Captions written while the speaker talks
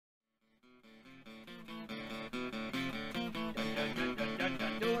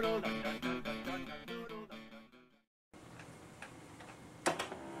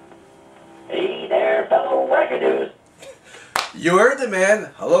You heard the man.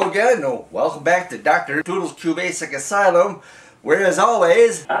 Hello again. Welcome back to Dr. Doodle's QBasic Asylum, where as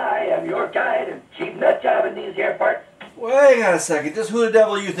always, I am your guide and chief nut job in these here parts. Wait on a second. Just who the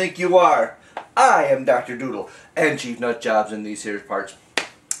devil you think you are? I am Dr. Doodle and chief nut jobs in these here parts.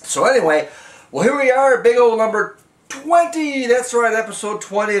 So anyway, well, here we are, big old number 20. That's right, episode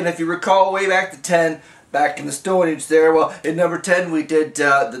 20. And if you recall way back to 10, back in the Stone Age there, well, in number 10 we did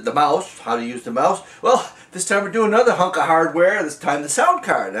the mouse, how to use the mouse. Well, this time we're doing another hunk of hardware, this time the sound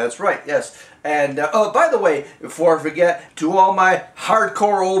card. That's right, yes. And, oh, by the way, before I forget, to all my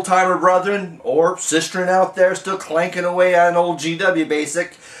hardcore old-timer brethren or sisterin out there still clanking away on old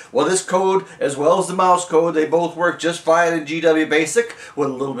QBasic, well, this code, as well as the mouse code, they both work just fine in QBasic with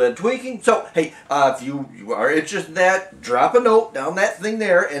a little bit of tweaking. So, hey, if you are interested in that, drop a note down that thing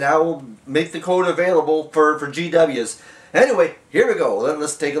there, and I will make the code available for GWs. Anyway, here we go.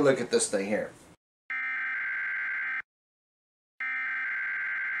 Let's take a look at this thing here.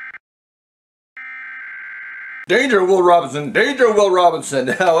 Danger, Will Robinson! Danger, Will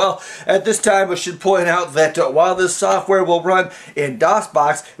Robinson! Well, at this time I should point out that while this software will run in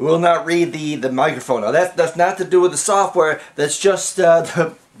DOSBox, it will not read the microphone. Now that's not to do with the software, that's just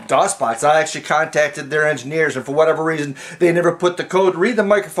the DOSBox. I actually contacted their engineers, and for whatever reason they never put the code to read the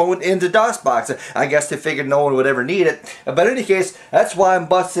microphone into DOSBox. I guess they figured no one would ever need it. But in any case, that's why I'm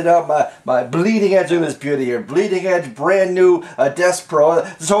busting out my bleeding edge of this beauty here. Bleeding edge, brand new Desk Pro.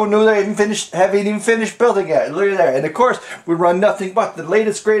 So new they haven't even finished building it. Look at that. And of course, we run nothing but the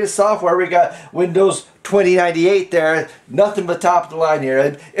latest, greatest software. We got Windows 2098 there. Nothing but top of the line here.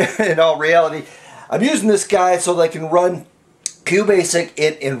 And in all reality, I'm using this guy so that I can run QBasic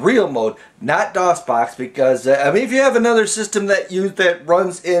in real mode, not DOSBox, because I mean, if you have another system that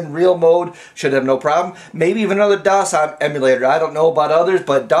runs in real mode, should have no problem. Maybe even another DOS emulator. I don't know about others,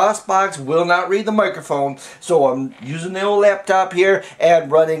 but DOSBox will not read the microphone, so I'm using the old laptop here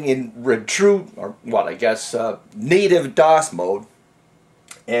and running in true, or what I guess, native DOS mode.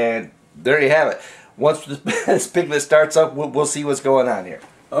 And there you have it. Once this piglet starts up, we'll see what's going on here.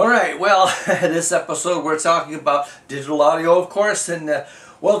 Alright, well, this episode we're talking about digital audio, of course, and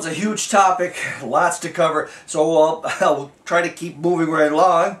well, it's a huge topic, lots to cover, so I'll try to keep moving right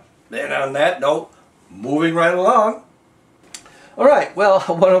along. And on that note, moving right along. Alright, well,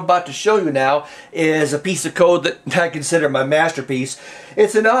 what I'm about to show you now is a piece of code that I consider my masterpiece.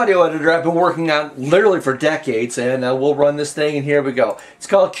 It's an audio editor I've been working on literally for decades, and we'll run this thing, and here we go. It's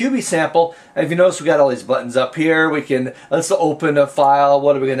called QBSample, and if you notice, we got all these buttons up here. Let's open a file.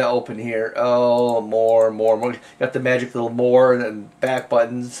 What are we going to open here? Oh, more. Got the magic little more and back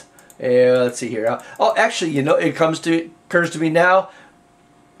buttons. Yeah, let's see here. Oh, actually, you know, it occurs to me now.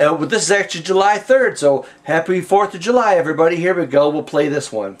 This is actually July 3rd, so happy 4th of July, everybody. Here we go. We'll play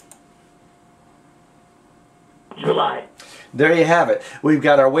this one. July. There you have it. We've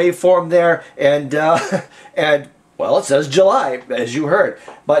got our waveform there, and well, it says July, as you heard.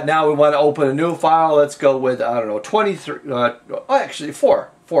 But now we want to open a new file. Let's go with, I don't know, 23, actually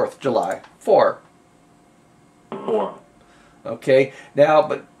 4th July. 4. Okay, now,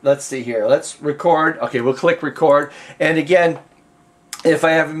 but let's see here. Let's record. Okay, we'll click record. And again, if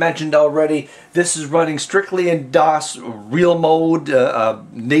I haven't mentioned already, this is running strictly in DOS, real mode,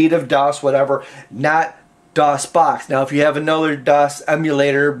 native DOS, whatever, not DOSBox. Now, if you have another DOS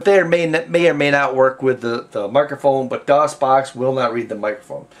emulator, they may or may not work with the microphone, but DOSBox will not read the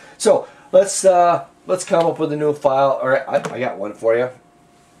microphone. So let's come up with a new file. All right, I got one for you.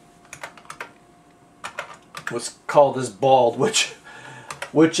 Let's call this bald, which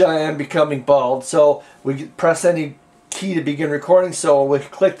I am becoming bald. So we press any key to begin recording, so we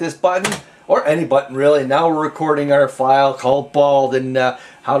click this button, or any button really. Now we're recording our file called bald, and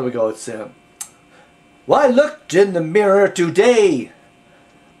how do we go? It's well, I looked in the mirror today,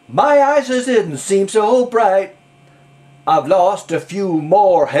 my eyes just didn't seem so bright, I've lost a few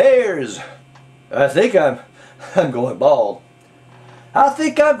more hairs, I think I'm going bald. I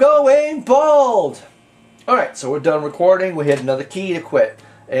think I'm going bald. Alright, so we're done recording. We hit another key to quit.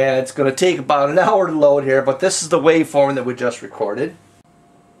 And it's going to take about an hour to load here, but this is the waveform that we just recorded.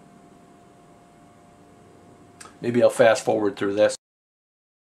 Maybe I'll fast forward through this.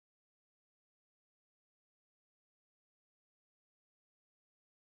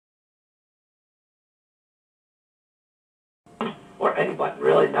 Or any button,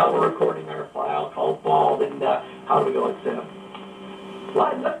 really. Now we're recording our file called bald, and how do we go? It's well,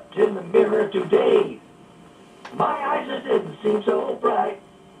 I looked in the mirror today. My eyes just didn't seem so bright.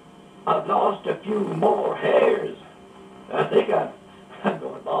 I've lost a few more hairs. I think I'm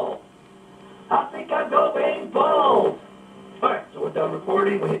going bald. I think I'm going bald. Alright, so we're done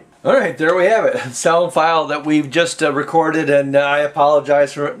recording. Alright, there we have it. Sound file that we've just recorded, and I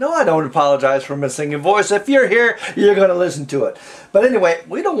apologize for it. No, I don't apologize for missing a voice. If you're here, you're going to listen to it. But anyway,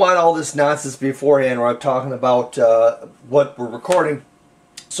 we don't want all this nonsense beforehand where I'm talking about what we're recording.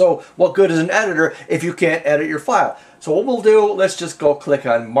 So what good is an editor if you can't edit your file? So what we'll do, let's just go click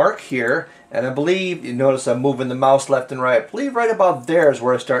on Mark here. And I believe, you notice I'm moving the mouse left and right. I believe right about there is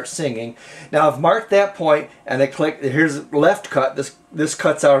where I start singing. Now I've marked that point and I click, here's left cut. This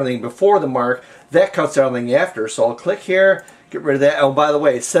cuts out anything before the mark. That cuts out anything after. So I'll click here, get rid of that. Oh, by the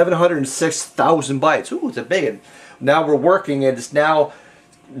way, it's 706,000 bytes. Ooh, it's a big one. Now we're working and it's now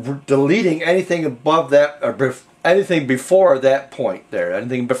deleting anything above that, or anything before that point there.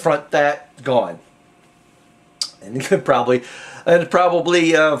 Anything before that, gone. And you could probably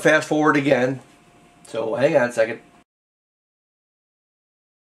fast forward again. So hang on a second.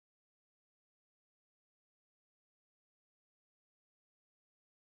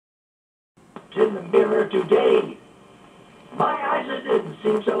 In the mirror today, my eyes just didn't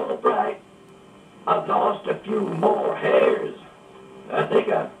seem so bright. I've lost a few more hairs. I think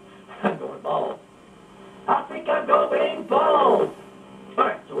I'm going bald. I think I'm going bald.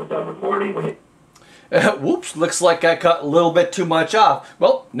 Alright, so we're done recording. Whoops, looks like I cut a little bit too much off.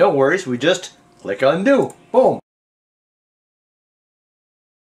 Well, no worries, we just click undo. Boom.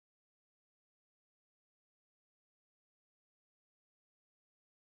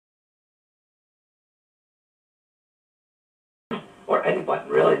 Or any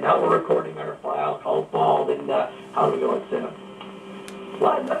button, really. Now we're recording our file called bald, and how do we go and send them?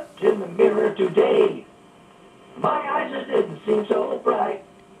 Well, I looked in the mirror today. My eyes just didn't seem so bright.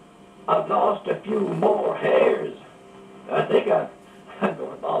 I've lost a few more hairs. I think I'm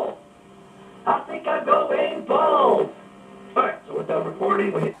going bald. I think I'm going bald. Alright, so we're done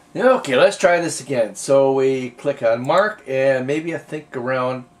recording. Okay, let's try this again. So we click on Mark, and maybe I think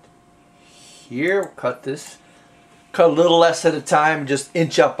around here, we'll cut this. Cut a little less at a time, just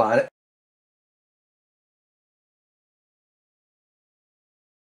inch up on it.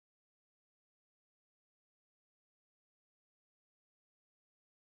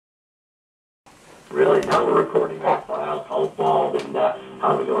 Really, now we're recording our file called bald, and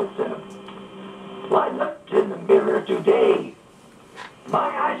how do we go and send them? Well, I looked in the mirror today. My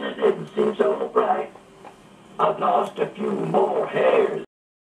eyes just didn't seem so bright. I've lost a few more hairs.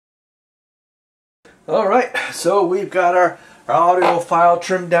 Alright, so we've got our audio file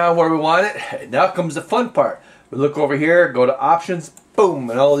trimmed down where we want it. And now comes the fun part. We look over here, go to options, boom,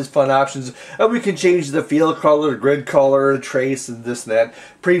 and all these fun options. And we can change the field color, the grid color, the trace, and this and that.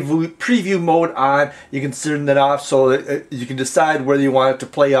 Preview mode on. You can turn that off so that you can decide whether you want it to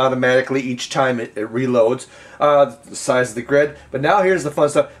play automatically each time it reloads. The size of the grid. But now here's the fun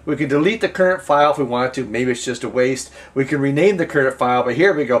stuff. We can delete the current file if we want to. Maybe it's just a waste. We can rename the current file, but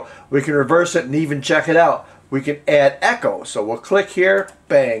here we go. We can reverse it and even check it out. We can add echo. So we'll click here,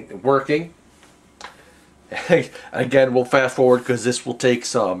 bang, working. Again, we'll fast forward because this will take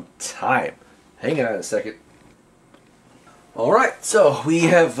some time. Hang on a second. Alright, so we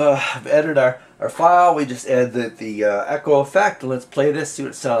have edited our file. We just add the echo effect. Let's play this, see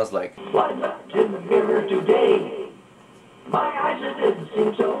what it sounds like. I looked in the mirror today. My eyes just didn't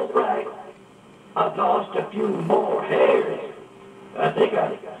seem so bright. I've lost a few more hairs. I think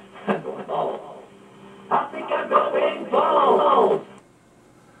I'm going bald. I think I'm going bald.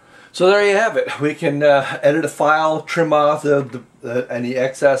 So there you have it. We can edit a file, trim off any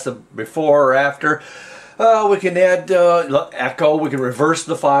excess of before or after. We can add echo. We can reverse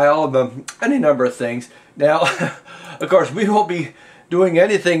the file. Any number of things. Now, of course, we won't be doing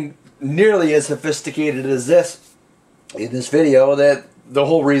anything nearly as sophisticated as this in this video. That the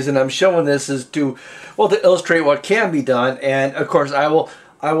whole reason I'm showing this is to illustrate what can be done. And of course, I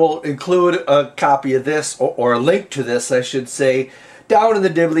will include a copy of this or a link to this, I should say, down in the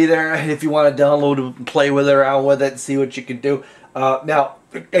dibbly there if you want to download it and play with it around with it and see what you can do. Now,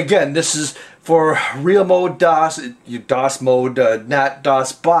 again, this is for real mode DOS, DOS mode, not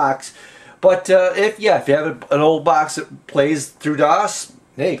DOS box. But if you have an old box that plays through DOS,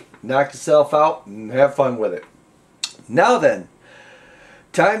 hey, knock yourself out and have fun with it. Now then,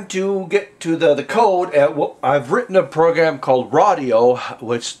 time to get to the code. I've written a program called Rawdio,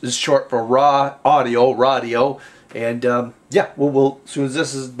 which is short for raw audio, Rawdio. And yeah, as soon as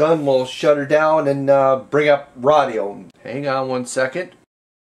this is done, we'll shut her down and bring up Rawdio. Hang on one second.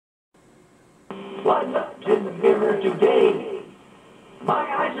 I looked in the mirror today. My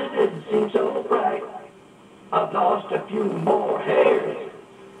eyes just didn't seem so bright. I've lost a few more hairs.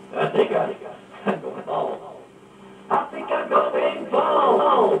 I think I'm going bald. I think I'm going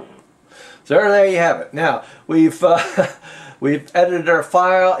bald. So there you have it. Now, we've we've edited our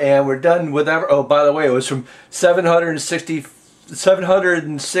file and we're done with ever. Oh, by the way, it was from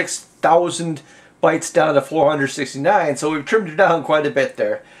 706,000 bytes down to 469, so we've trimmed it down quite a bit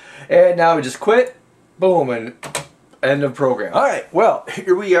there. And now we just quit, boom, and end of program. Alright, well,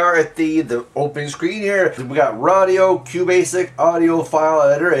 here we are at the opening screen here. We got Rawdio, QBasic audio file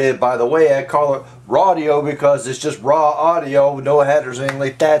editor. And by the way, I call it Rawdio because it's just raw audio, no headers or anything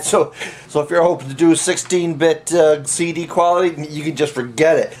like that. So if you're hoping to do 16-bit CD quality, you can just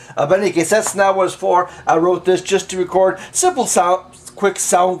forget it. But in any case, that's not what it's for. I wrote this just to record simple sound, quick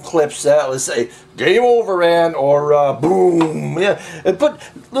sound clips. Let's say game over, man, or boom, yeah, and put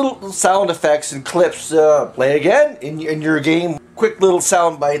little sound effects and clips. Play again in your game, quick little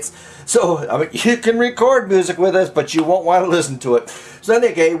sound bites. So I mean, you can record music with us, but you won't want to listen to it. So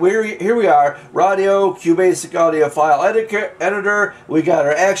anyway, here we are, Rawdio, QBasic audio file editor. We got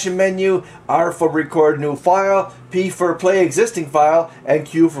our action menu, R for record new file, P for play existing file, and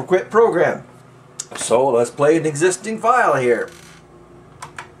Q for quit program. So let's play an existing file here.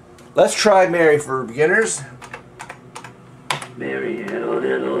 Let's try Mary for beginners. Mary had a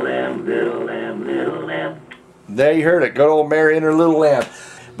little lamb, little lamb, little lamb. There you heard it, good old Mary and her little lamb.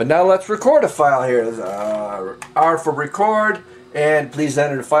 But now let's record a file here. R for record, and please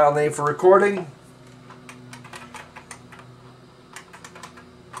enter the file name for recording.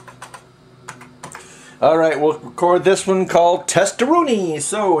 Alright, we'll record this one called Testaroonie.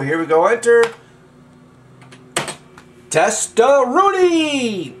 So here we go, enter.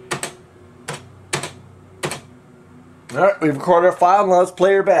 Testaroonie! Alright, we've recorded our file, now let's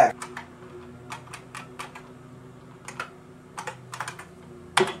play her back.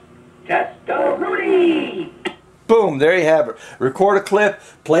 Testaroonie! Boom, there you have it. Record a clip,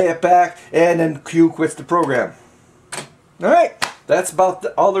 play it back, and then Q quits the program. Alright, that's about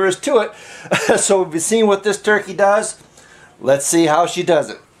all there is to it. So we've seen what this turkey does. Let's see how she does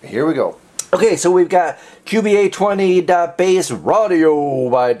it. Here we go. Okay, so we've got QBA20.base Rawdio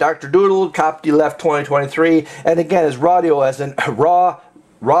by Dr. Doodle, copy left 2023, and again it's Rawdio as in raw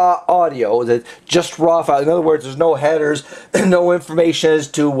audio, that's just raw file. In other words, there's no headers, no information as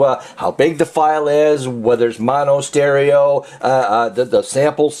to how big the file is, whether it's mono, stereo, the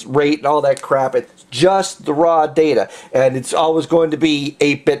sample rate and all that crap. It's just the raw data, and it's always going to be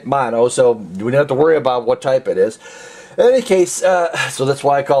 8-bit mono, so we don't have to worry about what type it is. In any case, so that's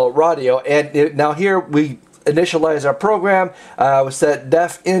why I call it Rawdio. And now here we initialize our program. We set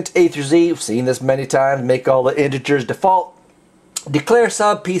def int A through Z. We've seen this many times. Make all the integers default. Declare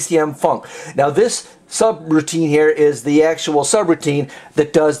sub PCM func. Now this subroutine here is the actual subroutine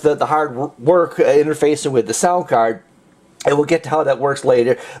that does the hard work interfacing with the sound card. And we'll get to how that works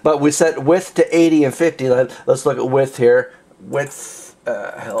later. But we set width to 80 and 50. Let's look at width here. Width,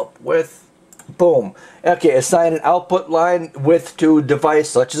 help, width. Boom. Okay, assign an output line width to device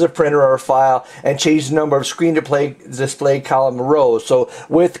such as a printer or a file, and change the number of screen display column rows. So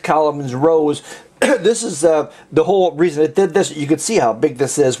width, columns, rows. This is the whole reason it did this. You can see how big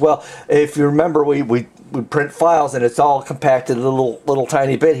this is. Well, if you remember, we print files and it's all compacted a little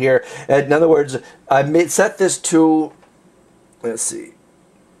tiny bit here. And in other words, I set this to, let's see,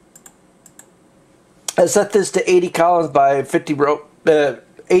 I set this to 80 columns by 50 rows.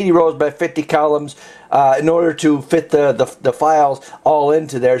 80 rows by 50 columns in order to fit the files all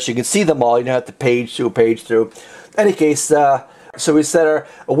into there, so you can see them all. You don't have to page through. In any case, so we set our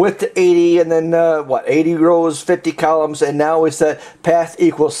width to 80, and then 80 rows, 50 columns, and now we set path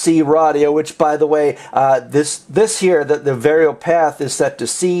equals C Rawdio, which, by the way, this here, the variable path is set to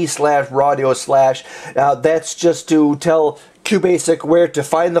C/Rawdio/. That's just to tell QBasic where to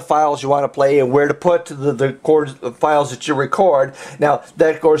find the files you want to play and where to put the files that you record. Now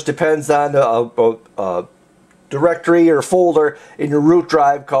that of course depends on a directory or folder in your root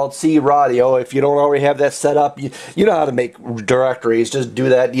drive called C Rawdio. If you don't already have that set up, you know how to make directories. Just do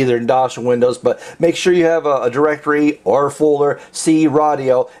that either in DOS or Windows, but make sure you have a directory or a folder C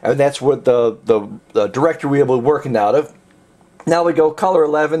Rawdio, and that's what the directory we'll be working out of. Now we go color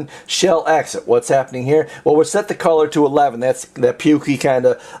 11, shell exit. What's happening here? Well, we'll set the color to 11. That's that pukey kind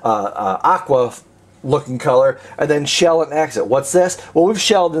of aqua looking color. And then shell and exit. What's this? Well, we've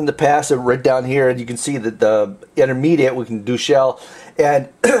shelled in the past. So right down here, and you can see that the intermediate, we can do shell. And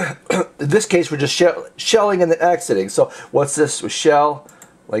in this case, we're just shelling and then exiting. So what's this? We shell,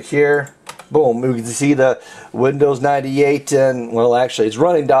 like here. Boom, we can see the Windows 98, and well, actually, it's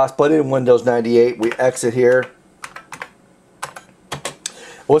running DOS, but in Windows 98, we exit here.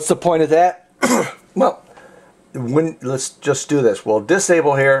 What's the point of that? Well, let's just do this. We'll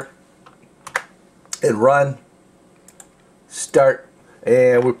disable here and run, start,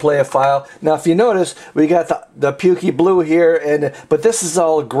 and we play a file. Now if you notice, we got the pukey blue here, but this is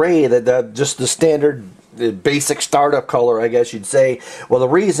all gray, just the standard basic startup color, I guess you'd say. Well, the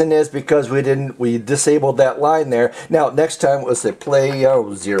reason is because we disabled that line there. Now next time, let's say play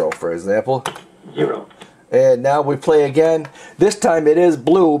 0 for example. 0. And now we play again. This time it is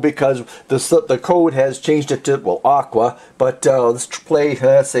blue because the code has changed it to, well, aqua. But let's play,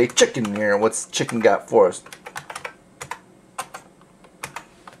 let's say chicken here. What's chicken got for us?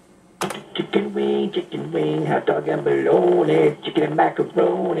 Chicken wing, hot dog and bologna, chicken and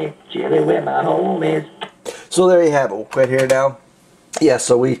macaroni, chili where my home is. So there you have it. We'll quit here now. Yeah,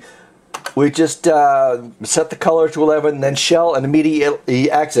 so we just set the color to 11, then shell and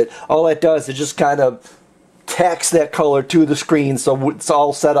immediately exit. All that does is just kind of tacks that color to the screen, so it's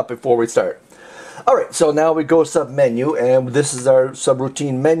all set up before we start. Alright, so now we go sub menu, and this is our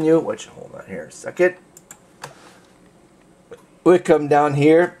subroutine menu, which, hold on here a second. We come down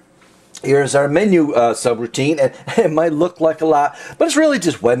here. Here's our menu subroutine, and it might look like a lot, but it's really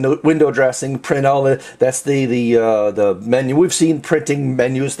just window dressing, print all that's the menu. We've seen printing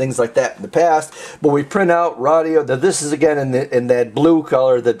menus, things like that in the past, but we print out Rawdio. This is again in that blue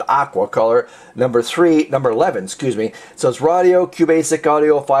color, the aqua color, number 11, excuse me. So it's Rawdio, QBasic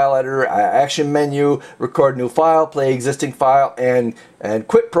audio file editor, action menu, record new file, play existing file, and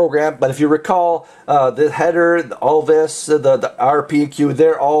quit program. But if you recall, the header, all this, the RP and Q,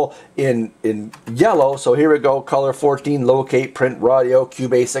 they're all in yellow. So here we go, color 14, locate, print Rawdio,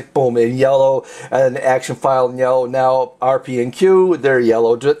 QBasic, boom, in yellow, and action file in yellow. Now RP and Q, they're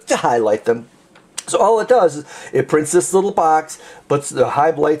yellow, just to highlight them. So all it does is it prints this little box,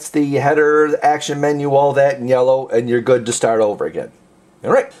 highlights the header, the action menu, all that in yellow, and you're good to start over again.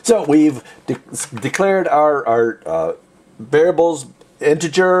 All right, so we've declared our variables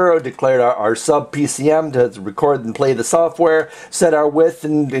integer, declared our sub PCM to record and play the software, set our width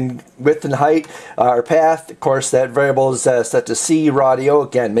and height, our path. Of course, that variable is set to C Rawdio.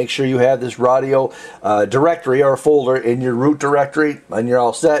 Again, make sure you have this Rawdio directory or folder in your root directory, and you're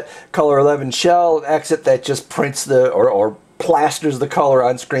all set. Color 11 shell, exit, that just prints or plasters the color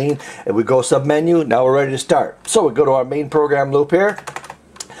on screen, and we go sub menu. Now we're ready to start. So we go to our main program loop here.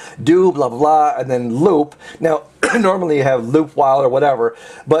 Do blah blah blah, and then loop. Now normally you have loop while or whatever,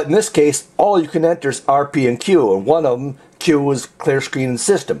 but in this case all you can enter is RP and Q, and one of them, Q, is clear screen and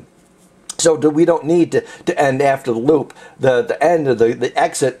system. So we don't need to end after the loop. The end of the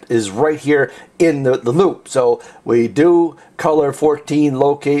exit is right here in the loop. So we do color 14,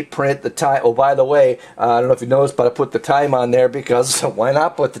 locate, print the time. Oh, by the way, I don't know if you noticed, but I put the time on there because why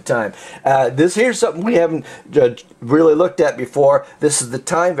not put the time? Here's something we haven't really looked at before. This is the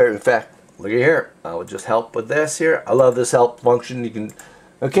time variable. In fact, look at here. I will just help with this here. I love this help function. You can.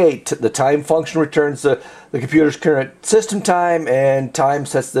 Okay, the time function returns the computer's current system time, and time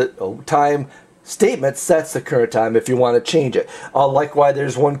sets time statement sets the current time if you want to change it. Likewise,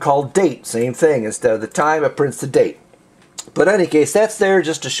 there's one called date. Same thing. Instead of the time, it prints the date. But in any case, that's there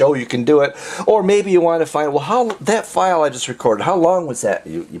just to show you can do it. Or maybe you want to find, well, how that file I just recorded, how long was that?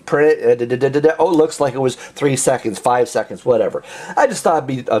 You print it, oh, it looks like it was 3 seconds, 5 seconds, whatever. I just thought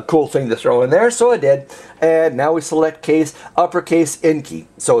it'd be a cool thing to throw in there, so I did. And now we select case, uppercase, in key.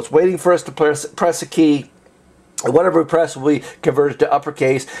 So it's waiting for us to press a key. Whatever we press will be converted to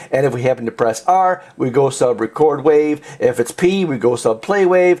uppercase, and if we happen to press R, we go sub record wave. If it's P, we go sub play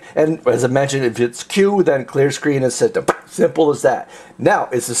wave, and as I mentioned, if it's Q, then clear screen and system. Simple as that. Now,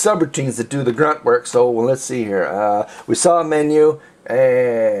 it's the subroutines that do the grunt work, so let's see here. We saw a menu,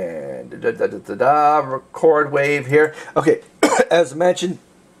 and record wave here. Okay, as I mentioned,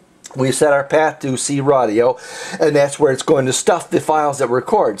 we set our path to C Rawdio, and that's where it's going to stuff the files that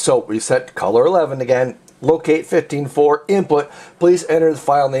record. So we set color 11 again. Locate 15.4 input. Please enter the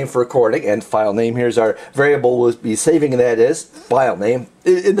file name for recording, and file name, here's our variable we'll be saving, and that is file name.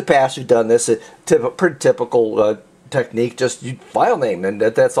 In the past we've done this, pretty typical technique, just file name, and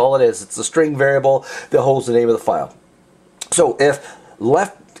that's all it is. It's a string variable that holds the name of the file. So if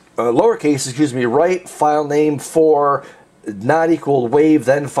lowercase, excuse me, right file name for not equal wave,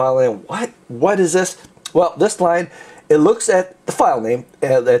 then file name, what is this? Well, this line, it looks at the file name,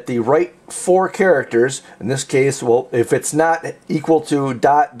 at the right 4 characters. In this case, well, if it's not equal to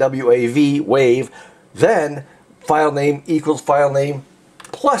 .wav, wave, then file name equals file name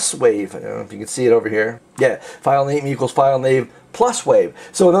plus wave. I don't know if you can see it over here. Yeah, file name equals file name plus wave.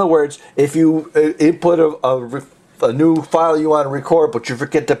 So in other words, if you input a new file you want to record, but you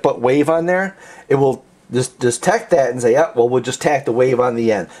forget to put wave on there, it will just tack that and say, yeah, well, we'll just tack the wave on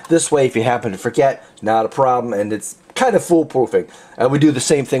the end. This way, if you happen to forget, it's not a problem, and it's kind of foolproofing. We do the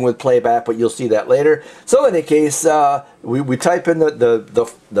same thing with playback, but you'll see that later. So in any case, we type in the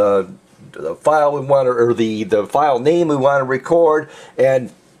file we want to, or the file name we want to record,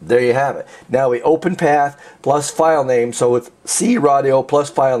 and there you have it. Now we open path plus file name, so it's C Rawdio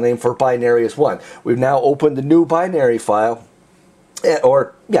plus file name for binary is 1. We've now opened the new binary file,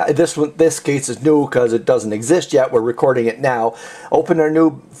 or yeah, this case is new because it doesn't exist yet. We're recording it now. Open our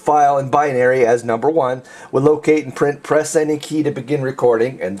new file in binary as number 1. We'll locate and print, press any key to begin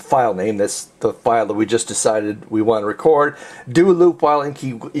recording, and file name, that's the file that we just decided we want to record. Do a loop while in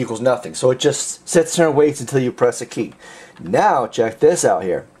key equals nothing. So it just sits there and waits until you press a key. Now check this out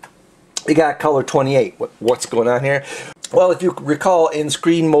here. We got color 28. What's going on here? Well, if you recall, in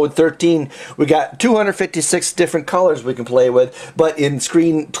screen mode 13, we got 256 different colors we can play with, but in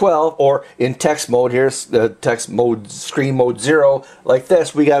screen 12, or in text mode, here's the text mode, screen mode 0, like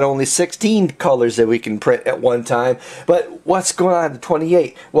this, we got only 16 colors that we can print at one time. But what's going on in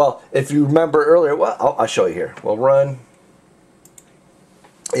 28? Well, if you remember earlier, well, I'll show you here. We'll run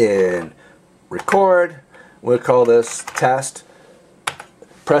and record. We'll call this test.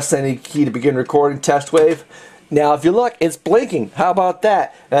 Press any key to begin recording, test wave. Now if you look, it's blinking. How about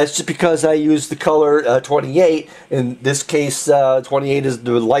that? That's just because I used the color 28. In this case, 28 is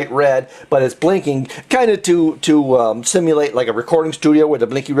the light red, but it's blinking kind of to simulate like a recording studio where the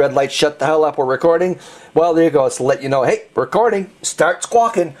blinky red light shut the hell up, we're recording. Well, there you go. It's to let you know, hey, recording, start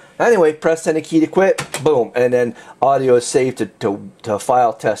squawking. Anyway, press any key to quit, boom, and then audio is saved to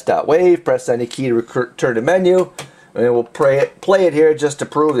file test.wave. Press any key to return to menu, and we'll play it here just to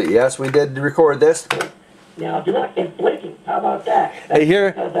prove that yes, we did record this. Now, if you look, it's blinking. How about that? Hey,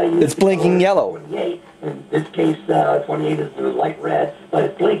 here, it's blinking yellow. 28. In this case, 28 is the light red, but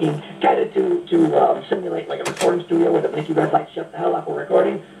it's blinking kind of to simulate like a recording studio where the blinky red light shuts the hell up for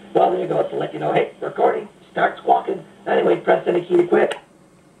recording. Well, there you go. It's to let you know, hey, recording, start squawking. Anyway, press any key to quit.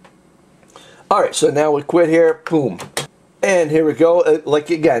 Alright, so now we quit here, boom. And here we go, like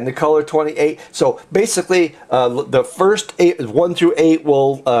again, the color 28. So basically, the first 1 through 8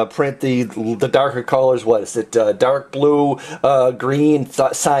 will print the darker colors. What is it? Dark blue, green,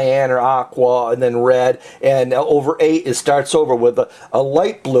 cyan or aqua, and then red. And over 8, it starts over with a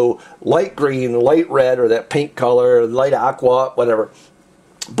light blue, light green, light red, or that pink color, light aqua, whatever.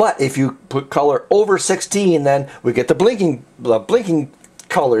 But if you put color over 16, then we get the blinking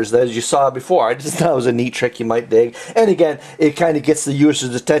colors that you saw before. I just thought it was a neat trick you might dig. And again, it kind of gets the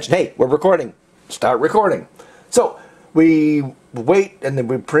user's attention. Hey, we're recording. Start recording. So we wait, and then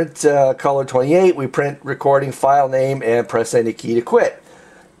we print color 28. We print recording file name and press any key to quit.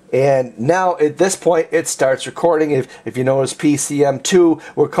 And now at this point, it starts recording. If you notice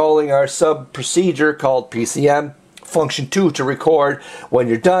PCM2, we're calling our sub procedure called PCM function 2 to record. When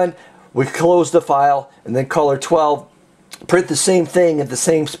you're done, we close the file, and then color 12, print the same thing at the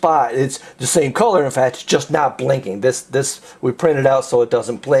same spot. It's the same color, in fact, it's just not blinking. This we print it out so it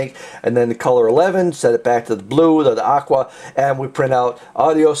doesn't blink. And then the color 11, set it back to the blue, the aqua, and we print out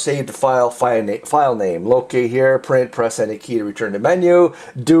audio, save the file name. Locate here, print, press any key to return to menu.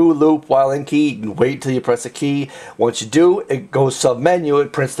 Do loop while in key, wait till you press a key. Once you do, it goes sub menu,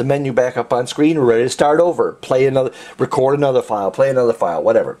 it prints the menu back up on screen, we're ready to start over. Play another, record another file, play another file,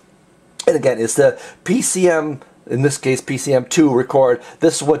 whatever. And again, it's the PCM, in this case PCM2 record.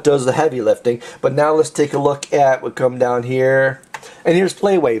 This is what does the heavy lifting. But now let's take a look at, we'll come down here, and here's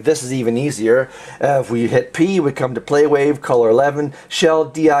play wave. This is even easier. If we hit P, we come to play wave, color 11, shell,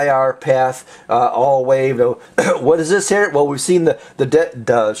 dir, path, all wave. Now, what is this here? Well, we've seen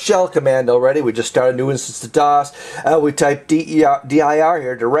the shell command already. We just started a new instance of DOS. We type dir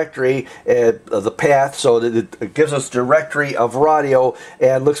here, directory, the path, so that it gives us directory of Rawdio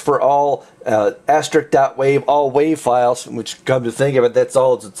and looks for all asterisk.wave, all wave files, which, come to think of it, that's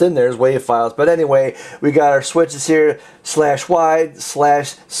all that's in there is wave files. But anyway, we got our switches here, /wide,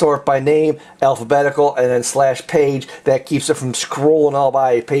 /sort by name, alphabetical, and then /page. That keeps it from scrolling all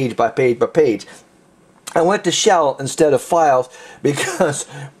by page by page by page. I went to shell instead of files because,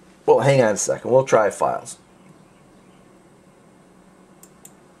 well, hang on a second, we'll try files.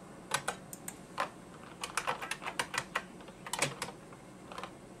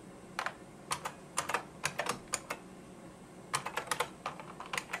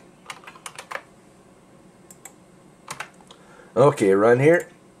 Okay, run here,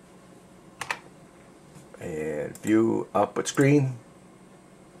 and view output screen.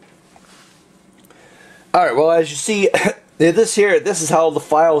 Alright, well, as you see, This is how the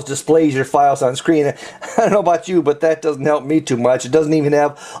files displays your files on screen. I don't know about you, but that doesn't help me too much. It doesn't even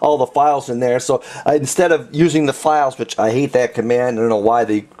have all the files in there. So instead of using the files, which I hate that command, I don't know why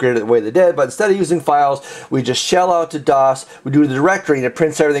they created it the way they did, but instead of using files, we just shell out to DOS, we do the directory, and it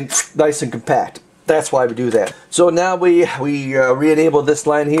prints everything nice and compact. That's why we do that. So now we re-enable this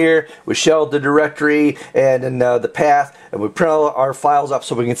line here, we shell the directory and then the path, and we print all our files up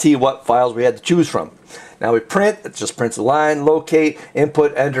so we can see what files we had to choose from. Now we print, it just prints a line, locate,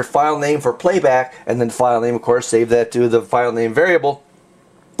 input, enter file name for playback, and then file name, of course, save that to the file name variable.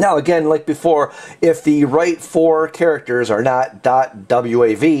 Now again, like before, if the right 4 characters are not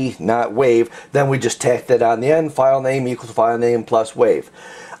 .wav, not wave, then we just tack that on the end, file name equals file name plus wave.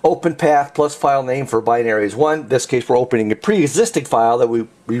 Open path plus file name for binary is 1. In this case, we're opening a pre-existing file that we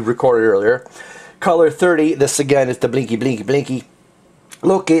recorded earlier. Color 30, this again is the blinky, blinky, blinky.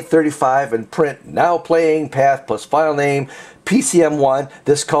 Locate 35 and print now playing path plus file name PCM1.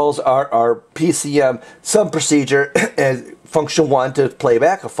 This calls our PCM sub procedure as function 1 to play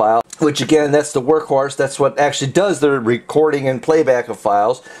back a file, which again, that's the workhorse. That's what actually does the recording and playback of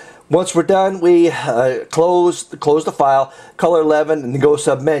files. Once we're done, we close the file, color 11, and go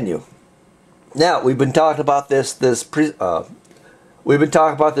sub menu. Now we've been talking about this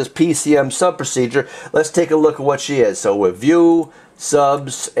PCM sub procedure. Let's take a look at what she is. So with view,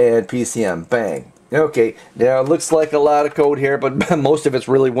 subs, and PCM, bang. Okay, now it looks like a lot of code here, but most of it's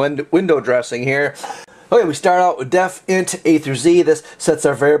really window dressing here. Okay, we start out with def int A through Z. This sets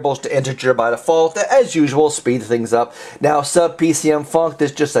our variables to integer by default. As usual, speed things up. Now sub PCM func,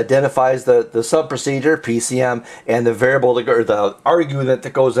 this just identifies the sub procedure, PCM, and the variable, or the argument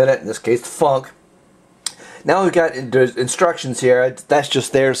that goes in it, in this case func. Now we've got instructions here. That's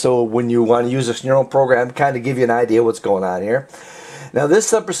just there so when you want to use this in your own program, kind of give you an idea what's going on here. Now this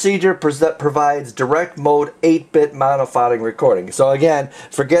sub-procedure provides direct mode 8-bit monophonic recording. So again,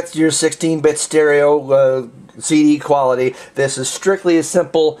 forget your 16-bit stereo CD quality. This is strictly a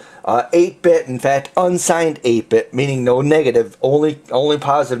simple 8-bit, in fact unsigned 8-bit, meaning no negative, only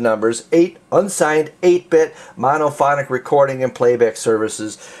positive numbers, unsigned 8-bit monophonic recording and playback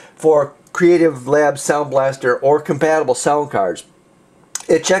services for Creative Lab Sound Blaster or compatible sound cards.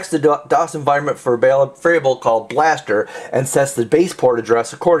 It checks the DOS environment for a variable called Blaster and sets the base port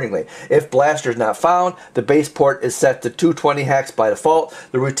address accordingly. If Blaster is not found, the base port is set to 220 hex by default.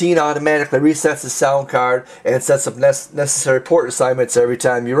 The routine automatically resets the sound card and sets up necessary port assignments every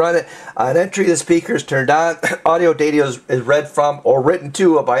time you run it. On entry, the speaker is turned on. Audio data is read from or written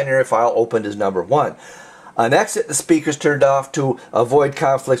to a binary file opened as number 1. On exit, the speaker is turned off to avoid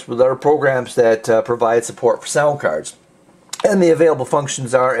conflicts with other programs that provide support for sound cards. And the available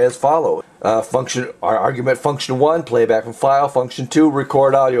functions are as follows. Argument function 1, playback from file. Function 2,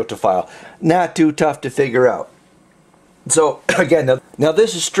 record audio to file. Not too tough to figure out. So again, now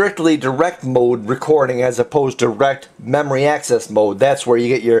this is strictly direct mode recording as opposed to direct memory access mode. That's where you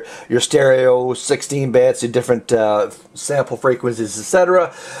get your stereo, 16 bits, your different sample frequencies,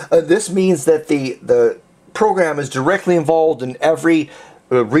 etc. This means that the program is directly involved in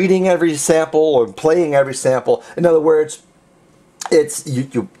reading every sample or playing every sample. In other words, it's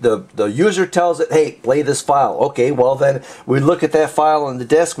the user tells it, hey, play this file. Okay, well then we look at that file on the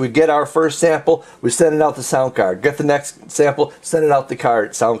disk, we get our first sample, we send it out the sound card. Get the next sample, send it out the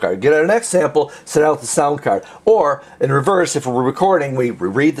sound card. Get our next sample, send out the sound card. Or in reverse, if we're recording, we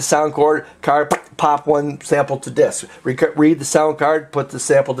read the sound card, pop one sample to disk. Read the sound card, put the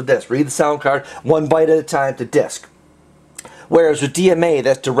sample to disk. Read the sound card, one byte at a time to disk. Whereas with DMA,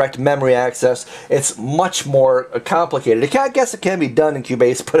 that's direct memory access, it's much more complicated. I guess it can be done in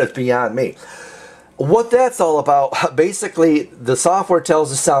QBasic, but it's beyond me. What that's all about, basically, the software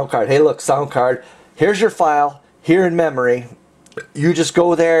tells the sound card, hey look, sound card, here's your file, here in memory. You just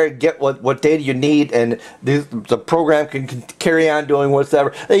go there, get what data you need, and the program can carry on doing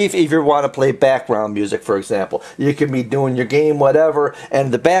whatever. If you want to play background music, for example, you can be doing your game, whatever,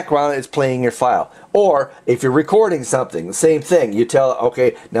 and the background is playing your file. Or if you're recording something, the same thing. You tell,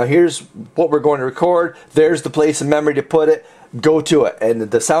 okay, now here's what we're going to record. There's the place in memory to put it. Go to it, and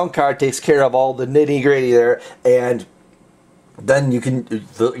the sound card takes care of all the nitty-gritty there, and then you can,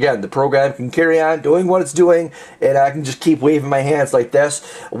 again, the program can carry on doing what it's doing, and I can just keep waving my hands like this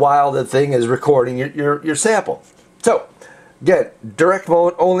while the thing is recording your sample. So, again, direct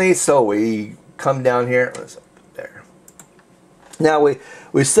mode only, so we come down here, there. Now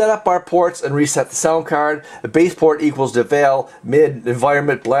we set up our ports and reset the sound card. The base port equals the val, mid,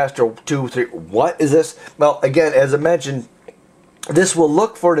 environment, blaster, 2, 3. What is this? Well, again, as I mentioned, this will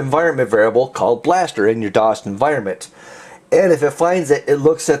look for an environment variable called blaster in your DOS environment. And if it finds it, it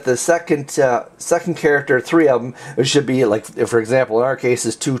looks at the second character, 3 of them. It should be like, for example, in our case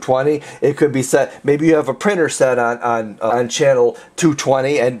is 220. It could be set, maybe you have a printer set on channel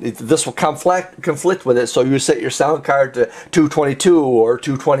 220, and this will conflict with it, so you set your sound card to 222 or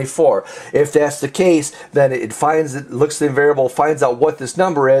 224. If that's the case, then it looks at the variable, finds out what this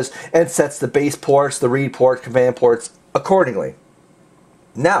number is, and sets the base ports, the read port, command ports accordingly.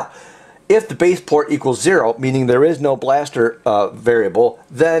 Now, if the base port equals 0, meaning there is no blaster variable,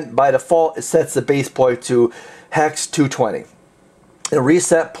 then by default it sets the base port to hex 220. The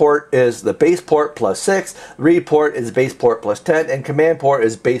reset port is the base port plus 6, read port is base port plus 10, and command port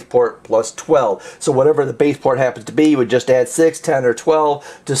is base port plus 12. So whatever the base port happens to be, you would just add 6, 10, or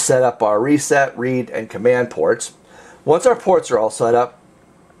 12 to set up our reset, read, and command ports. Once our ports are all set up,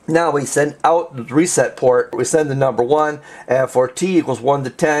 now we send out the reset port. We send the number 1, and for t equals 1 to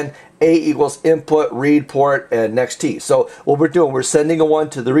 10, A equals input, read port, and next t. So what we're doing, we're sending a 1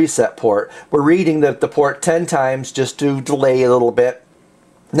 to the reset port. We're reading the port 10 times just to delay a little bit.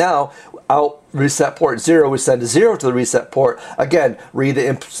 Now, out reset port 0, we send a 0 to the reset port. Again, read the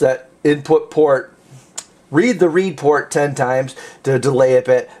input port. Read the read port 10 times to delay a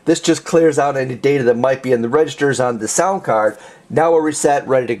bit. This just clears out any data that might be in the registers on the sound card. Now we're reset,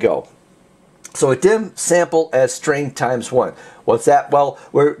 ready to go. So a dim sample as string times 1. What's that? Well,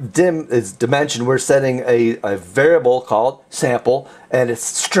 dim is dimension. We're setting a variable called sample, and it's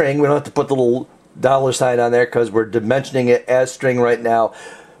string. We don't have to put the little $sign on there because we're dimensioning it as string right now.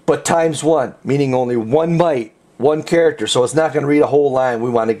 But times 1, meaning only 1 byte, 1 character. So it's not going to read a whole line. We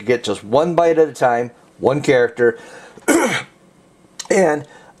want to get just 1 byte at a time, 1 character, and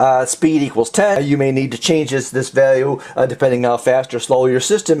speed equals 10. You may need to change this value depending how fast or slow your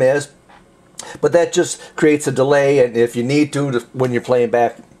system is, but that just creates a delay, and if you need to when you're playing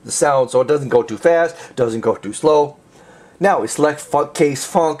back the sound, so it doesn't go too fast, doesn't go too slow. Now we select case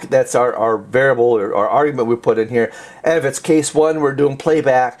func, that's our variable or our argument we put in here, and if it's case 1, we're doing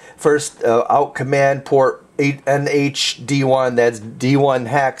playback. First, out command port NHD1, that's D1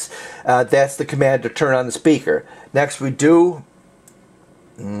 hex, that's the command to turn on the speaker. Next we do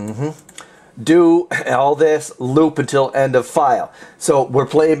all this, loop until end of file. So we're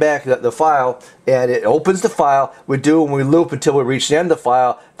playing back the file, and it opens the file. We loop until we reach the end of the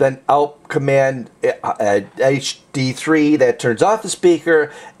file, then out command HD3, that turns off the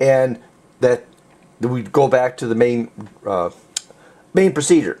speaker, and that we go back to the main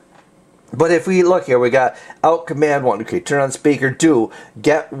procedure. But if we look here, we got out command 1, okay, turn on speaker, do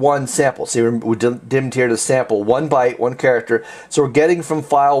get 1 sample. See, we dimmed here to sample 1 byte, 1 character. So we're getting from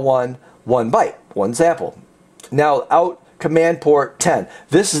file 1 byte, 1 sample. Now out command port 10.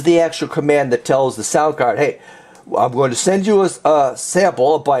 This is the actual command that tells the sound card, hey, I'm going to send you a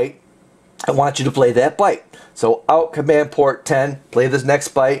sample, a byte. I want you to play that byte. So out command port 10, play this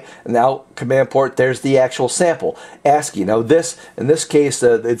next byte, and out command port, there's the actual sample. ASCII. Now this, in this case,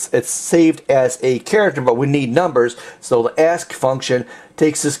 it's saved as a character, but we need numbers. So the ask function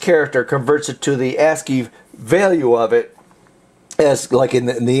takes this character, converts it to the ASCII value of it, as like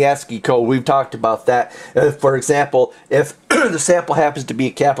in the ASCII code. We've talked about that. For example, if the sample happens to be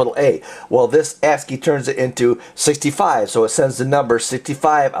a capital A, well, this ASCII turns it into 65, so it sends the number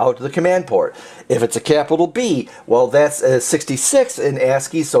 65 out to the command port. If it's a capital B, well, that's 66 in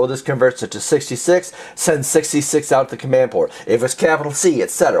ASCII, so this converts it to 66, sends 66 out to the command port. If it's capital C,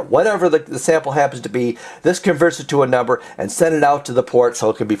 etc., whatever the sample happens to be, this converts it to a number and send it out to the port so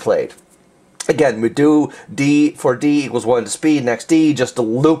it can be played. Again, we do D for D equals 1 to speed, next D, just to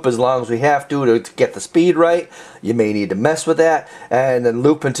loop as long as we have to get the speed right. You may need to mess with that, and then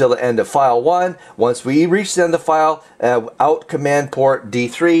loop until the end of file 1. Once we reach the end of file, out command port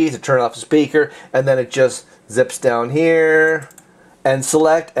D3 to turn off the speaker, and then it just zips down here, and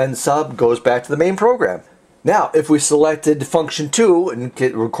select, and sub goes back to the main program. Now, if we selected function 2 and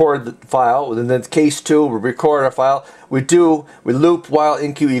record the file, and then case 2, we record our file, we loop while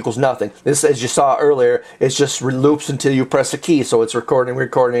enqueue equals nothing. This, as you saw earlier, it just loops until you press a key, so it's recording.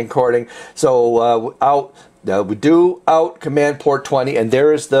 So we do out command port 20, and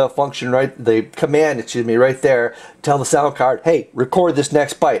there is the function, the command, right there. Tell the sound card, hey, record this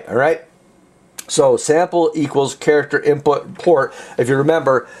next byte, all right? So sample equals character input port. If you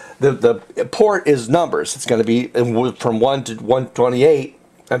remember, the port is numbers. It's going to be from 1 to 128.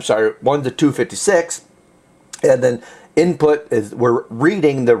 I'm sorry, 1 to 256, and then input is we're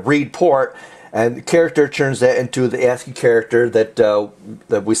reading the read port, and the character turns that into the ASCII character that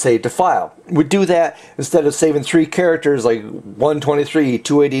that we save to file. We do that instead of saving 3 characters like 123,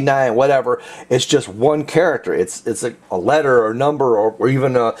 289, whatever. It's just one character. It's a letter or number or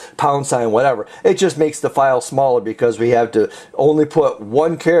even a pound sign, whatever. It just makes the file smaller because we have to only put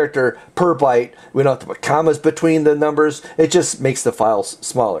 1 character per byte. We don't have to put commas between the numbers. It just makes the file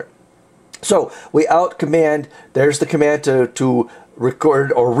smaller. So we out command. There's the command to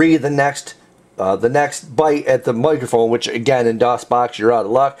record or read the next byte at the microphone, which again in DOSBox you're out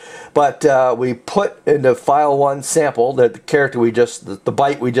of luck. But we put into file 1 sample that the character we just the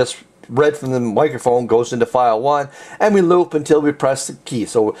byte we just read from the microphone goes into file 1, and we loop until we press the key.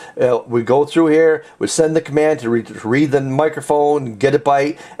 So we go through here, we send the command to read the microphone, get a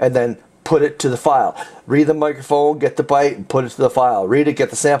byte, and then put it to the file. Read the microphone, get the byte, and put it to the file. Read it, get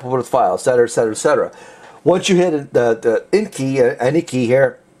the sample, put it to the file, etc., etc., etc. Once you hit the in key, any key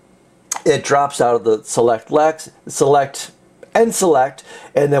here, it drops out of the select,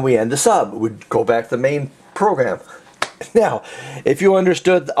 and then we end the sub. We go back to the main program. Now, if you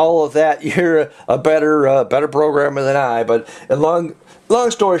understood all of that, you're a better programmer than I. But long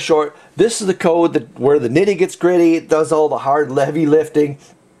story short, this is the code where the nitty gets gritty. It does all the hard, heavy lifting.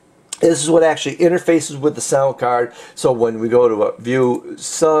 This is what actually interfaces with the sound card. So when we go to view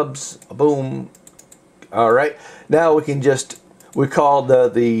subs, boom. All right. Now we can we call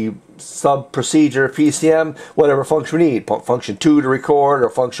the sub procedure PCM whatever function we need. Function 2 to record or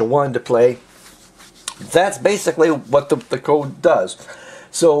function 1 to play. That's basically what the code does.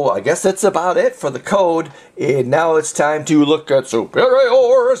 So I guess that's about it for the code. And now it's time to look at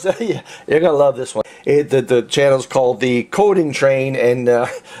superiors. You're going to love this one. The channel's called the Coding Train, and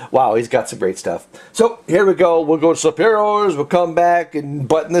wow, he's got some great stuff. So here we go. We'll go to superiors. We'll come back and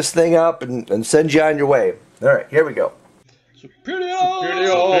button this thing up and send you on your way. All right, here we go. Superiors.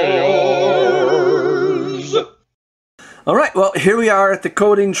 All right, well, here we are at the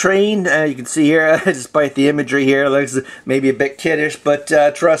Coding Train. You can see here, despite the imagery here, it looks maybe a bit kiddish, but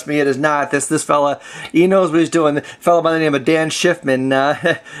trust me, it is not. This fella, he knows what he's doing. The fella by the name of Dan Schiffman.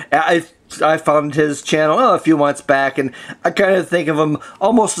 I found his channel a few months back, and I kind of think of him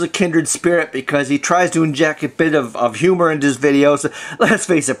almost as a kindred spirit because he tries to inject a bit of humor into his videos. Let's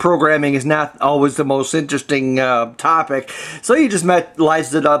face it, programming is not always the most interesting topic, so he just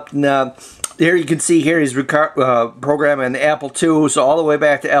lights it up. And here you can see here he's programming the Apple II, so all the way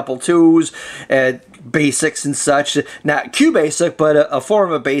back to Apple IIs and basics and such. Not QBasic, but a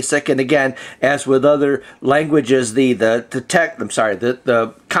form of basic. And again, as with other languages, the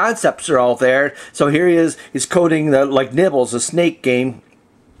concepts are all there. So here he is, he's coding like Nibbles, a snake game.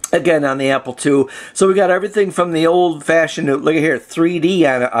 Again, on the Apple II. So we got everything from the old-fashioned, look at here, 3D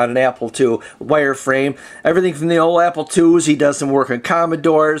on an Apple II wireframe. Everything from the old Apple IIs. He does some work on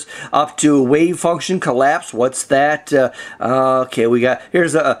Commodores, up to wave function collapse. What's that? Okay,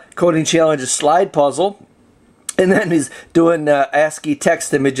 here's a coding challenge, a slide puzzle. And then he's doing ASCII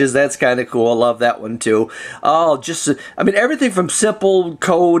text images. That's kind of cool. I love that one too. Oh, I mean, everything from simple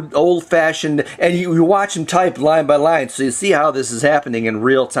code, old-fashioned, and you watch him type line by line, so you see how this is happening in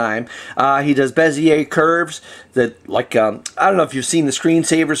real time. He does Bezier curves that, like, I don't know if you've seen the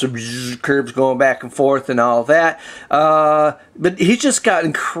screensavers, so curves going back and forth and all that. But he's just got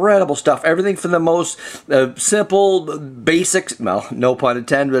incredible stuff. Everything from the most simple, basic, well, no pun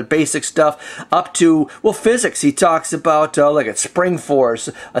intended, but basic stuff, up to, well, physics. He talks about, like a spring force,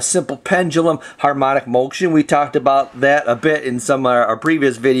 a simple pendulum, harmonic motion. We talked about that a bit in some of our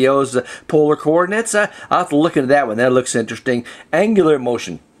previous videos, polar coordinates. I'll have to look into that one. That looks interesting. Angular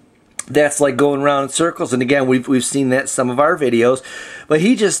motion. That's like going around in circles, and again, we've seen that in some of our videos. But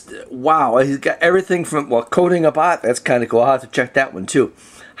he just, wow, he's got everything from, well, coding a bot. That's kind of cool. I'll have to check that one too.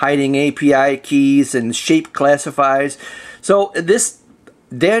 Hiding API keys and shape classifies. So this,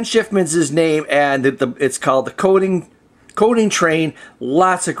 Dan Schiffman's his name, and it's called the Coding Train.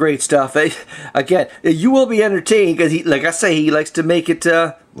 Lots of great stuff. Again, you will be entertained because, like I say, he likes to make it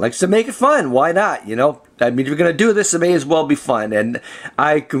fun. Why not? You know, I mean, if you're gonna do this, it may as well be fun, and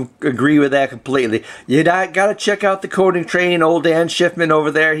I can agree with that completely. You gotta check out the Coding Train. Old Dan Schiffman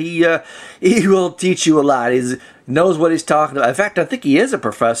over there. He will teach you a lot. He knows what he's talking about. In fact, I think he is a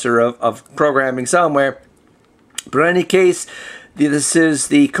professor of programming somewhere. But in any case, this is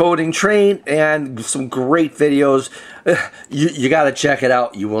the Coding Train, and some great videos. You got to check it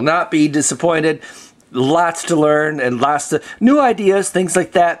out. You will not be disappointed. Lots to learn and lots of new ideas, things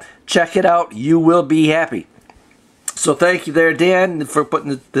like that. Check it out. You will be happy. So thank you there, Dan, for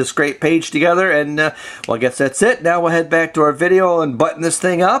putting this great page together. And, well, I guess that's it. Now we'll head back to our video and button this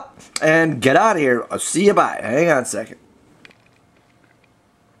thing up and get out of here. I'll see you. Bye. Hang on a second.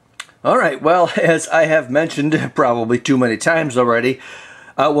 Alright, well, as I have mentioned probably too many times already,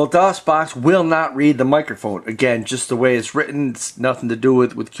 well, DOSBox will not read the microphone. Again, just the way it's written, it's nothing to do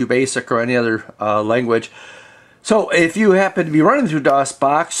with QBasic or any other language. So if you happen to be running through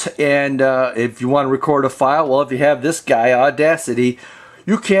DOSBox and if you want to record a file, well, if you have this guy, Audacity,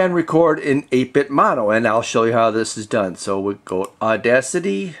 you can record in 8-bit mono, and I'll show you how this is done. So we go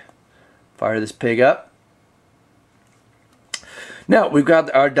Audacity, fire this pig up. Now we've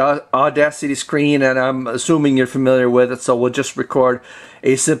got our Audacity screen, and I'm assuming you're familiar with it, so we'll just record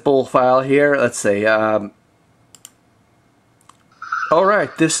a simple file here. Let's say,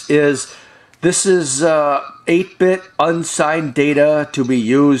 alright, this is 8-bit unsigned data to be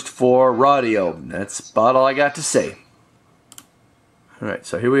used for Rawdio. That's about all I got to say. Alright,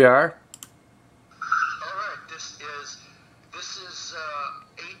 so here we are. Alright, this is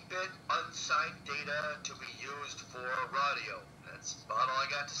 8-bit unsigned data to be used for Rawdio. That's about all I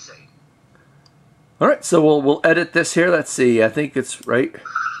got to say. Alright, so we'll edit this here. Let's see, I think it's right.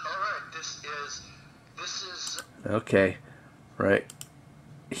 Alright, this is okay, right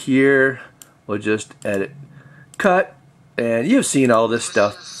here we'll just edit, cut, and you've seen all this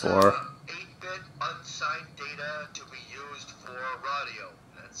stuff before. 8-bit unsigned data to be used for Rawdio.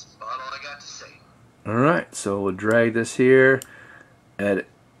 That's about all I got to say. Alright, so we'll drag this here, edit,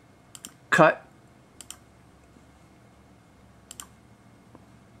 cut,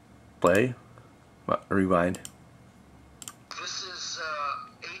 play, rewind. This is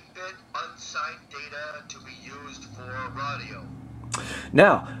 8-bit unsigned data to be used for Rawdio.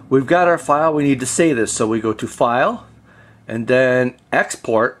 Now, we've got our file, we need to save this, so we go to File, and then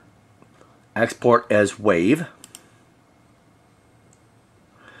Export, export as WAV.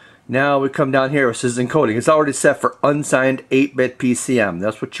 Now we come down here, it says encoding. It's already set for unsigned 8-bit PCM.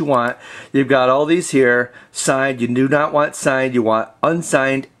 That's what you want. You've got all these here, signed. You do not want signed, you want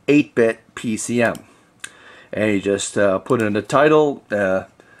unsigned 8-bit PCM. And you just put in the title,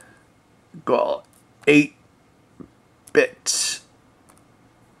 go 8-bit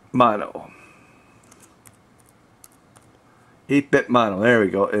mono. 8-bit mono, there we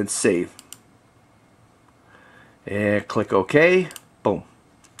go, and save. And click OK, boom.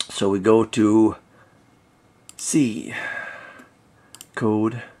 So we go to C,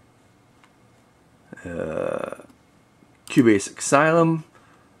 code, QBasic Asylum,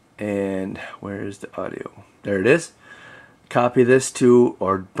 and where is the audio? There it is. Copy this to,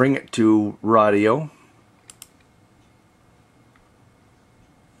 or bring it to Rawdio.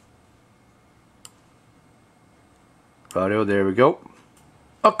 Rawdio, there we go.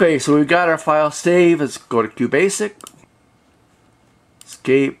 Okay, so we've got our file saved. Let's go to QBasic.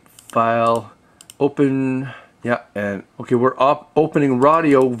 Escape, file, open, yeah, and okay, we're opening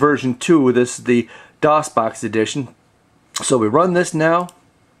Rawdio version 2. This is the DOSBox edition. So we run this now,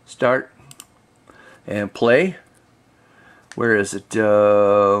 start, and play. Where is it? Do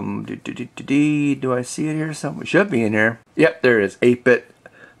I see it here? Something should be in here. Yep, there it is, 8-bit.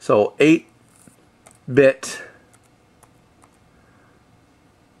 So 8-bit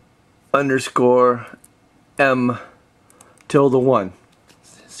underscore M tilde 1.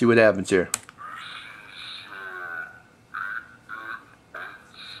 See what happens here.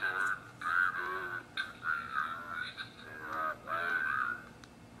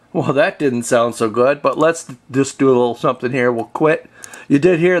 Well, that didn't sound so good, but let's just do a little something here. We'll quit. You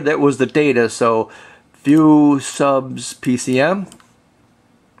did hear that was the data, so view subs PCM.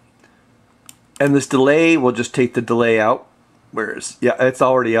 And this delay, we'll just take the delay out. Where's, yeah, it's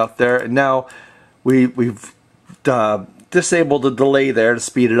already out there. And now we've disabled the delay there to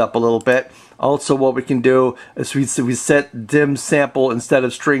speed it up a little bit. Also, what we can do is we set dim sample instead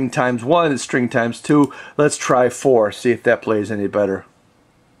of string times 1, it's string times 2. Let's try 4, see if that plays any better.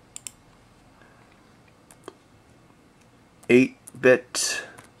 8-bit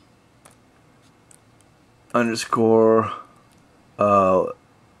underscore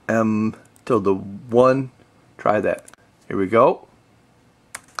M tilde 1. Try that. Here we go.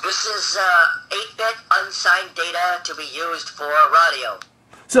 This is 8-bit unsigned data to be used for Rawdio.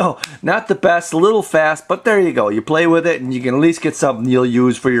 So, not the best, a little fast, but there you go. You play with it and you can at least get something you'll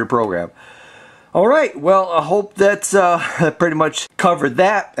use for your program. Alright, well, I hope that's pretty much covered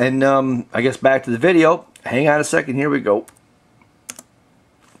that. And I guess back to the video. Hang on a second, here we go.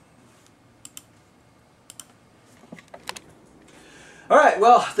 Alright,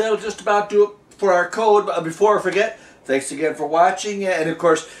 well, that'll just about do it for our code. But before I forget, thanks again for watching, and of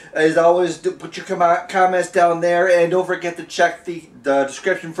course, as always, put your comments down there, and don't forget to check the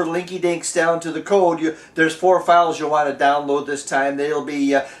description for linky dinks down to the code. There's 4 files you'll want to download this time. They'll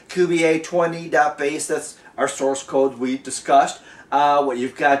be QBA20.base, that's our source code we discussed. What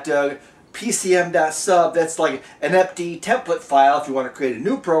you've got pcm.sub, that's like an empty template file. If you want to create a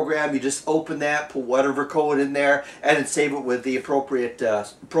new program, you just open that, put whatever code in there, and then save it with the appropriate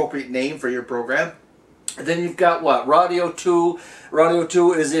name for your program. And then you've got what? Rawdio 2. Rawdio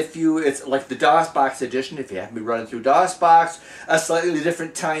 2 is it's like the DOSBox edition, if you happen to be running through DOSBox, a slightly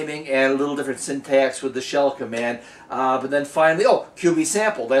different timing and a little different syntax with the shell command. But then finally,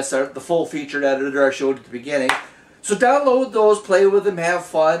 QBSample, that's the full featured editor I showed at the beginning. So download those, play with them, have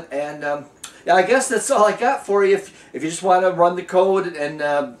fun, and yeah, I guess that's all I got for you. If you just want to run the code and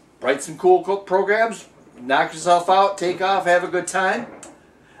write some cool programs, knock yourself out, take off, have a good time.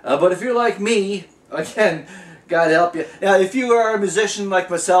 But if you're like me, again, God help you. Now, if you are a musician like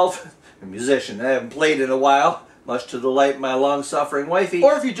myself, I haven't played in a while, much to the delight of my long-suffering wifey,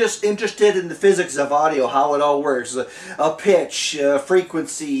 or if you're just interested in the physics of audio, how it all works, a pitch,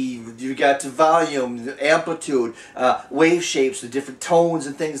 frequency, you've got volume, amplitude, wave shapes, the different tones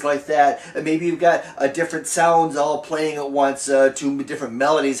and things like that, and maybe you've got different sounds all playing at once, to different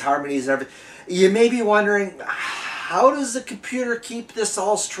melodies, harmonies, and everything. You may be wondering, how does the computer keep this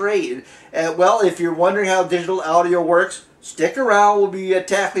all straight? Well, if you're wondering how digital audio works, stick around. We'll be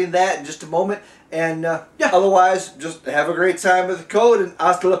tackling that in just a moment. And yeah, otherwise, just have a great time with the code and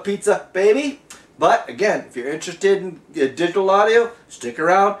hasta la pizza, baby. But again, if you're interested in digital audio, stick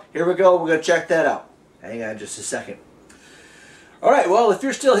around. Here we go. We're going to check that out. Hang on just a second. All right, well, if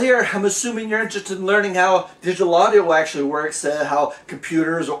you're still here, I'm assuming you're interested in learning how digital audio actually works, how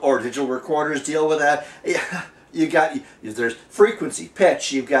computers or digital recorders deal with that. There's frequency,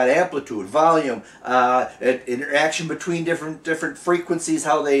 pitch, you've got amplitude, volume, interaction between different frequencies,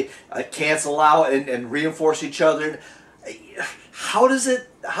 how they cancel out and reinforce each other. How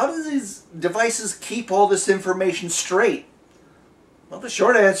do these devices keep all this information straight? Well, the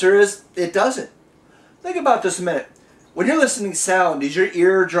short answer is it doesn't. Think about this a minute. When you're listening to sound, is your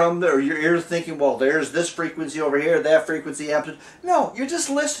eardrum or your ear thinking, well, there's this frequency over here, that frequency, amplitude? No, you're just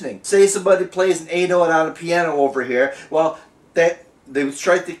listening. Say somebody plays an A note on a piano over here. Well, they would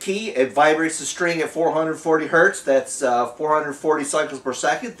strike the key, it vibrates the string at 440 hertz, that's 440 cycles per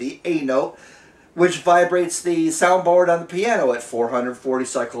second, the A note, which vibrates the soundboard on the piano at 440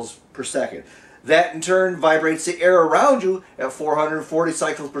 cycles per second. That in turn vibrates the air around you at 440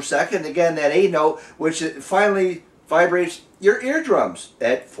 cycles per second. Again, that A note, which finally vibrates your eardrums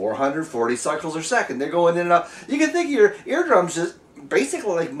at 440 cycles per second. They're going in and out. You can think of your eardrums as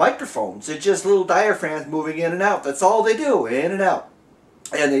basically like microphones. It's just little diaphragms moving in and out. That's all they do, in and out.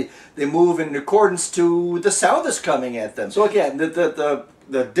 And they move in accordance to the sound that's coming at them. So again, the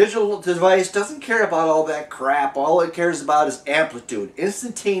digital device doesn't care about all that crap. All it cares about is amplitude,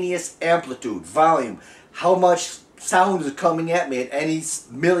 instantaneous amplitude, volume, how much sound is coming at me at any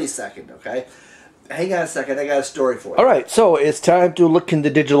millisecond, okay? Hang on a second, I got a story for you. Alright, so it's time to look into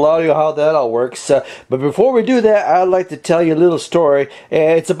digital audio, how that all works. But before we do that, I'd like to tell you a little story.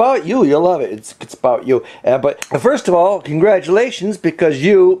 It's about you. You'll love it. It's about you. But first of all, congratulations, because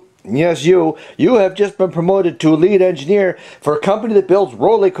you... Yes, you have just been promoted to lead engineer for a company that builds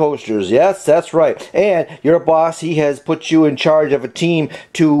roller coasters. Yes, that's right. And your boss, he has put you in charge of a team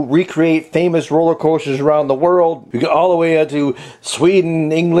to recreate famous roller coasters around the world. You go all the way to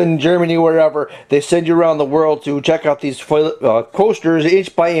Sweden, England, Germany, wherever. They send you around the world to check out these coasters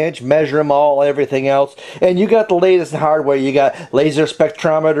inch by inch, measure them all, everything else. And you got the latest hardware. You got laser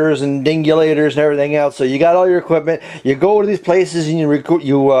spectrometers and dingulators and everything else. So you got all your equipment. You go to these places and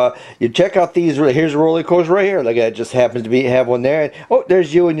you check out these. Here's a roller coaster right here. Like I just happens to have one there. And, oh,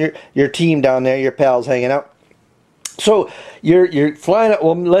 there's you and your team down there, your pals hanging out. So you're flying up.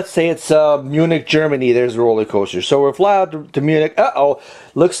 Well, let's say it's Munich, Germany. There's a roller coaster. So we're flying out to Munich.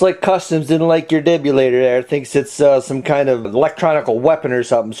 Looks like Customs didn't like your defibrillator there. Thinks it's some kind of electronic weapon or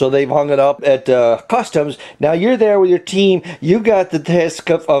something. So they've hung it up at Customs. Now you're there with your team. You got the task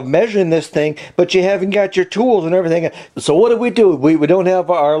of measuring this thing, but you haven't got your tools and everything. So what do? We don't have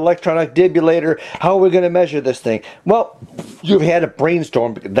our electronic defibrillator. How are we going to measure this thing? Well, you've had a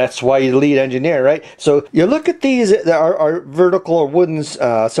brainstorm. That's why you're the lead engineer, right? So you look at these, our vertical or wooden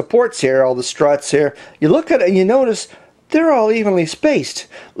supports here, all the struts here. You look at it and you notice they're all evenly spaced.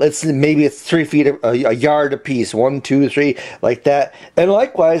 Maybe it's 3 feet, a yard apiece, 1, 2, 3, like that. And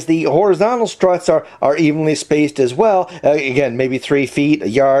likewise, the horizontal struts are evenly spaced as well. Again, maybe 3 feet, a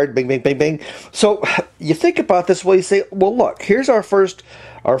yard, bing, bing, bing, bing. So you think about this way, you say, well, look, here's our first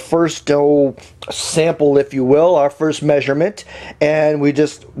sample, if you will, our first measurement, and we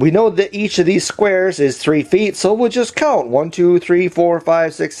know that each of these squares is 3 feet, so we'll just count 1, 2, 3, 4,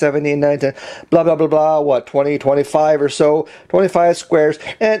 5, 6, 7, 8, 9, 10, blah blah blah blah, what, 20, 25 or so, 25 squares,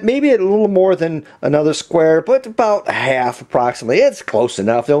 and maybe a little more than another square, but about half approximately. It's close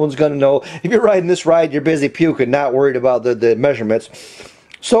enough. No one's going to know. If you're riding this ride, you're busy puking, not worried about the measurements.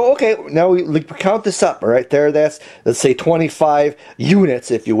 So, okay, now we count this up, right there. That's, let's say, 25 units,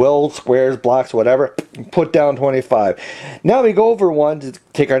 if you will, squares, blocks, whatever. Put down 25. Now we go over one to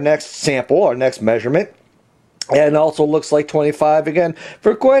take our next sample, our next measurement. And also looks like 25 again.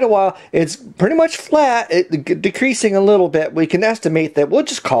 For quite a while, it's pretty much flat, decreasing a little bit. We can estimate that we'll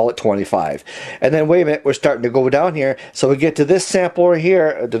just call it 25. And then, wait a minute, we're starting to go down here. So we get to this sample right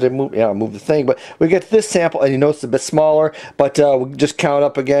here. Did I move? Yeah, I moved the thing. But we get to this sample, and you notice it's a bit smaller. But we just count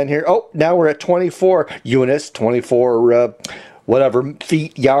up again here. Oh, now we're at 24 units, 24 whatever,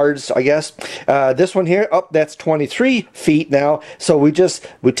 feet, yards, I guess. This one here, oh, that's 23 feet now. So we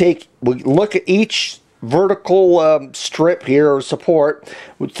look at each vertical strip here or support.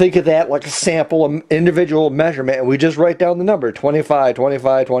 We think of that like a sample, an individual measurement, and we just write down the number 25,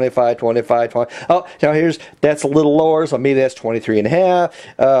 25, 25, 25, 20. Oh, now that's a little lower, so maybe that's 23 and a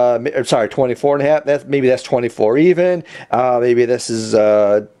half. Sorry, 24 and a half. Maybe that's 24 even. Maybe this is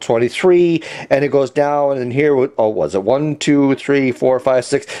 23, and it goes down. And here, oh, was it 1, 2, 3, 4, 5,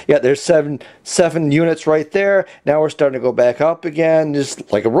 6? Yeah, there's seven units right there. Now we're starting to go back up again,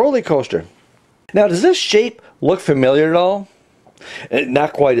 just like a roller coaster. Now, does this shape look familiar at all?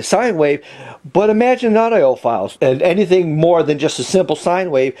 Not quite a sine wave, but imagine an audio file, and anything more than just a simple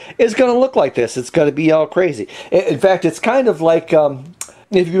sine wave is going to look like this. It's going to be all crazy. In fact, it's kind of like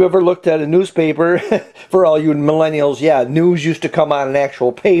if you ever looked at a newspaper, for all you millennials, yeah, news used to come on an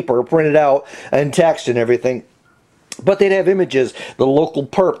actual paper, printed out, and text and everything. But they'd have images. The local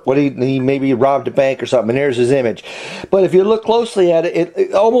perp, he maybe robbed a bank or something, and there's his image. But if you look closely at it,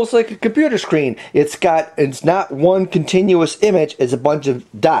 it almost like a computer screen. It's not one continuous image. It's a bunch of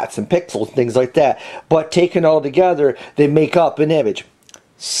dots and pixels and things like that. But taken all together, they make up an image.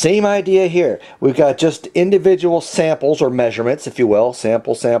 Same idea here. We've got just individual samples or measurements, if you will.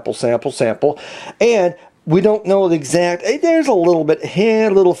 Sample, sample, sample, sample. And we don't know the exact. There's a little bit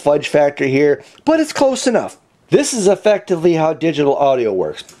here, a little fudge factor here, but it's close enough. This is effectively how digital audio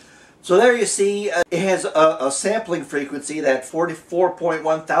works. So there you see, it has a sampling frequency that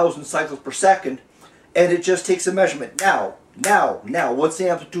 44.1 thousand cycles per second, and it just takes a measurement. Now, what's the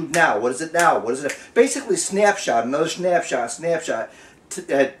amplitude now? What is it now? What is it? Basically snapshot, another snapshot,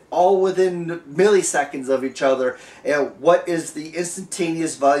 all within milliseconds of each other. And what is the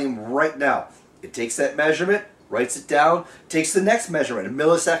instantaneous volume right now? It takes that measurement, writes it down, takes the next measurement, a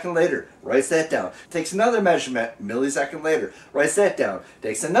millisecond later, writes that down. Takes another measurement, millisecond later, writes that down.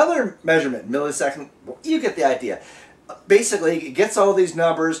 Takes another measurement, millisecond, you get the idea. Basically, it gets all these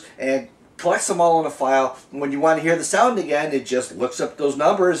numbers and collects them all in a file, and when you want to hear the sound again, it just looks up those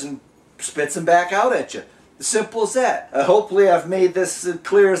numbers and spits them back out at you. As simple as that. Hopefully I've made this as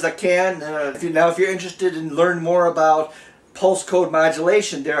clear as I can. If you're interested in learning more about pulse code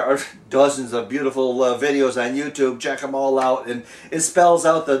modulation, there are dozens of beautiful videos on YouTube. Check them all out, and it spells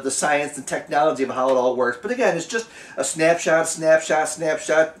out the science and technology of how it all works. But again, it's just a snapshot,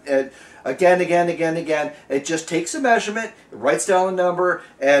 and again. It just takes a measurement, it writes down a number,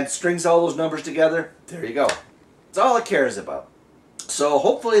 and strings all those numbers together. There you go. That's all it cares about. So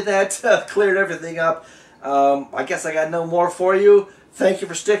hopefully that cleared everything up. I guess I got no more for you. Thank you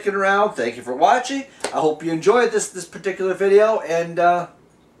for sticking around. Thank you for watching. I hope you enjoyed this particular video. And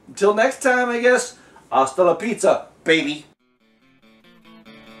until next time, I guess, hasta la pizza, baby.